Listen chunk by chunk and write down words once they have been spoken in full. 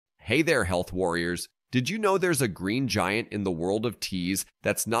Hey there, health warriors. Did you know there's a green giant in the world of teas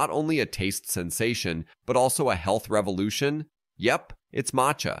that's not only a taste sensation, but also a health revolution? Yep, it's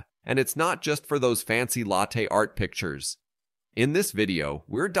matcha. And it's not just for those fancy latte art pictures. In this video,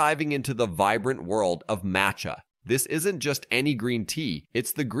 we're diving into the vibrant world of matcha. This isn't just any green tea,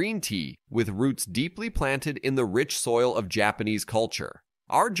 it's the green tea with roots deeply planted in the rich soil of Japanese culture.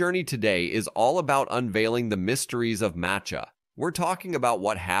 Our journey today is all about unveiling the mysteries of matcha. We're talking about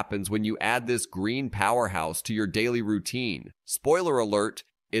what happens when you add this green powerhouse to your daily routine. Spoiler alert,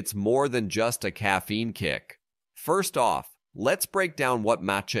 it's more than just a caffeine kick. First off, let's break down what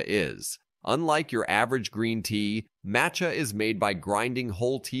matcha is. Unlike your average green tea, matcha is made by grinding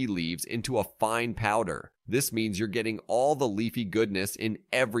whole tea leaves into a fine powder. This means you're getting all the leafy goodness in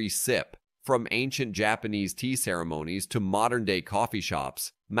every sip. From ancient Japanese tea ceremonies to modern-day coffee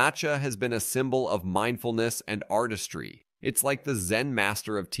shops, matcha has been a symbol of mindfulness and artistry. It's like the Zen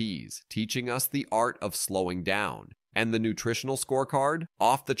master of teas, teaching us the art of slowing down. And the nutritional scorecard?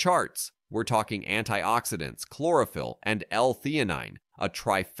 Off the charts. We're talking antioxidants, chlorophyll, and L-theanine, a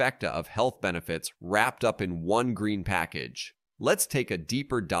trifecta of health benefits wrapped up in one green package. Let's take a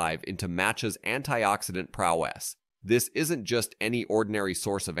deeper dive into matcha's antioxidant prowess. This isn't just any ordinary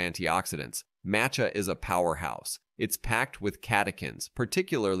source of antioxidants. Matcha is a powerhouse. It's packed with catechins,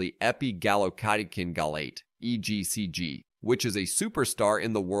 particularly epigallocatechin gallate, EGCG, which is a superstar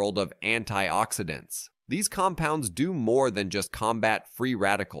in the world of antioxidants. These compounds do more than just combat free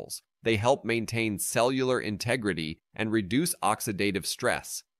radicals. They help maintain cellular integrity and reduce oxidative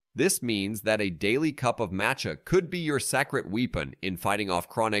stress. This means that a daily cup of matcha could be your secret weapon in fighting off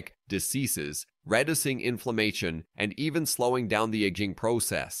chronic diseases, reducing inflammation, and even slowing down the aging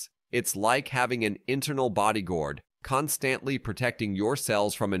process. It's like having an internal bodyguard, constantly protecting your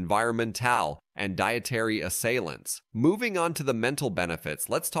cells from environmental and dietary assailants. Moving on to the mental benefits,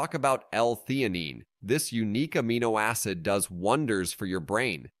 let's talk about L-theanine. This unique amino acid does wonders for your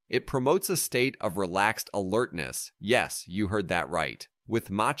brain. It promotes a state of relaxed alertness. Yes, you heard that right. With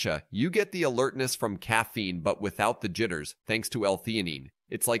matcha, you get the alertness from caffeine but without the jitters, thanks to L-theanine.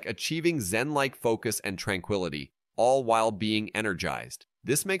 It's like achieving Zen-like focus and tranquility, all while being energized.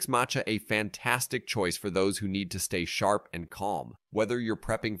 This makes matcha a fantastic choice for those who need to stay sharp and calm. Whether you're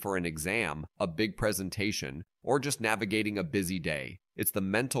prepping for an exam, a big presentation, or just navigating a busy day, it's the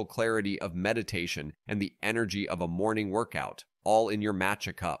mental clarity of meditation and the energy of a morning workout, all in your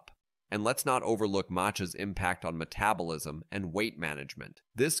matcha cup. And let's not overlook matcha's impact on metabolism and weight management.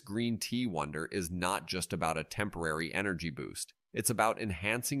 This green tea wonder is not just about a temporary energy boost. It's about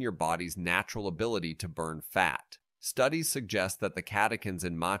enhancing your body's natural ability to burn fat. Studies suggest that the catechins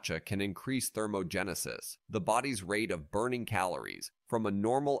in matcha can increase thermogenesis, the body's rate of burning calories, from a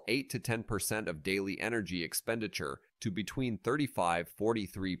normal 8 to 10% of daily energy expenditure to between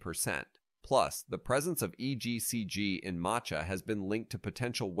 35–43%. Plus, the presence of EGCG in matcha has been linked to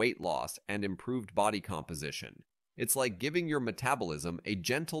potential weight loss and improved body composition. It's like giving your metabolism a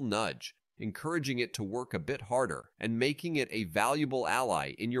gentle nudge, encouraging it to work a bit harder and making it a valuable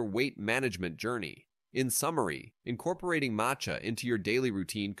ally in your weight management journey. In summary, incorporating matcha into your daily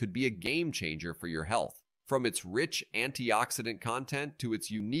routine could be a game changer for your health. From its rich antioxidant content to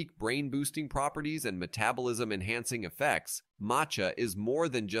its unique brain-boosting properties and metabolism-enhancing effects, matcha is more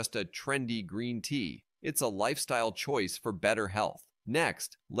than just a trendy green tea. It's a lifestyle choice for better health.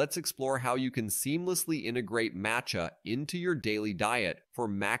 Next, let's explore how you can seamlessly integrate matcha into your daily diet for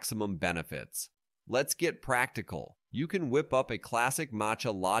maximum benefits. Let's get practical. You can whip up a classic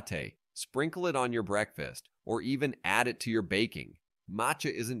matcha latte, sprinkle it on your breakfast, or even add it to your baking.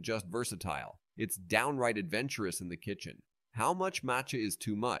 Matcha isn't just versatile, it's downright adventurous in the kitchen. How much matcha is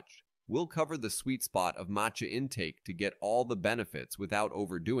too much? We'll cover the sweet spot of matcha intake to get all the benefits without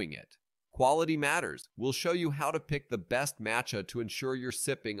overdoing it. Quality matters. We'll show you how to pick the best matcha to ensure you're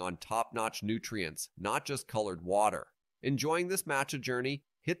sipping on top-notch nutrients, not just colored water. Enjoying this matcha journey?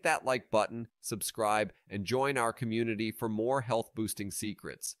 Hit that like button, subscribe, and join our community for more health-boosting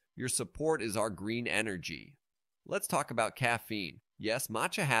secrets. Your support is our green energy. Let's talk about caffeine. Yes,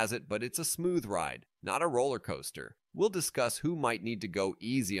 matcha has it, but it's a smooth ride, not a roller coaster. We'll discuss who might need to go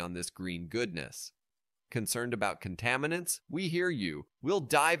easy on this green goodness. Concerned about contaminants? We hear you. We'll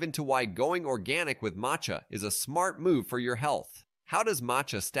dive into why going organic with matcha is a smart move for your health. How does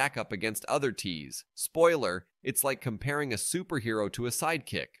matcha stack up against other teas? Spoiler, it's like comparing a superhero to a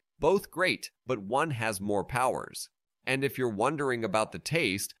sidekick. Both great, but one has more powers. And if you're wondering about the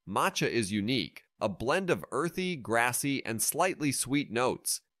taste, matcha is unique, a blend of earthy, grassy, and slightly sweet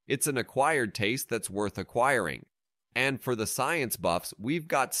notes. It's an acquired taste that's worth acquiring. And for the science buffs, we've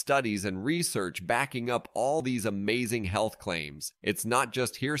got studies and research backing up all these amazing health claims. It's not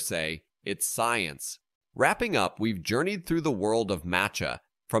just hearsay, it's science. Wrapping up, we've journeyed through the world of matcha,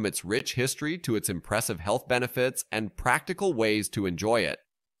 from its rich history to its impressive health benefits and practical ways to enjoy it.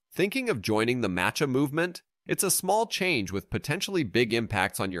 Thinking of joining the matcha movement? It's a small change with potentially big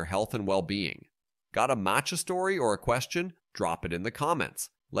impacts on your health and well-being. Got a matcha story or a question? Drop it in the comments.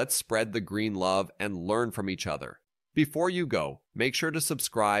 Let's spread the green love and learn from each other. Before you go, make sure to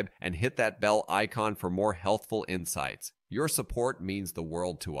subscribe and hit that bell icon for more healthful insights. Your support means the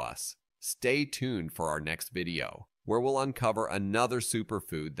world to us. Stay tuned for our next video, where we'll uncover another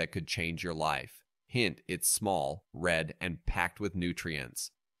superfood that could change your life. Hint, it's small, red, and packed with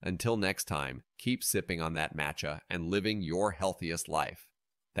nutrients. Until next time, keep sipping on that matcha and living your healthiest life.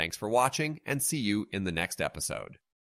 Thanks for watching, and see you in the next episode.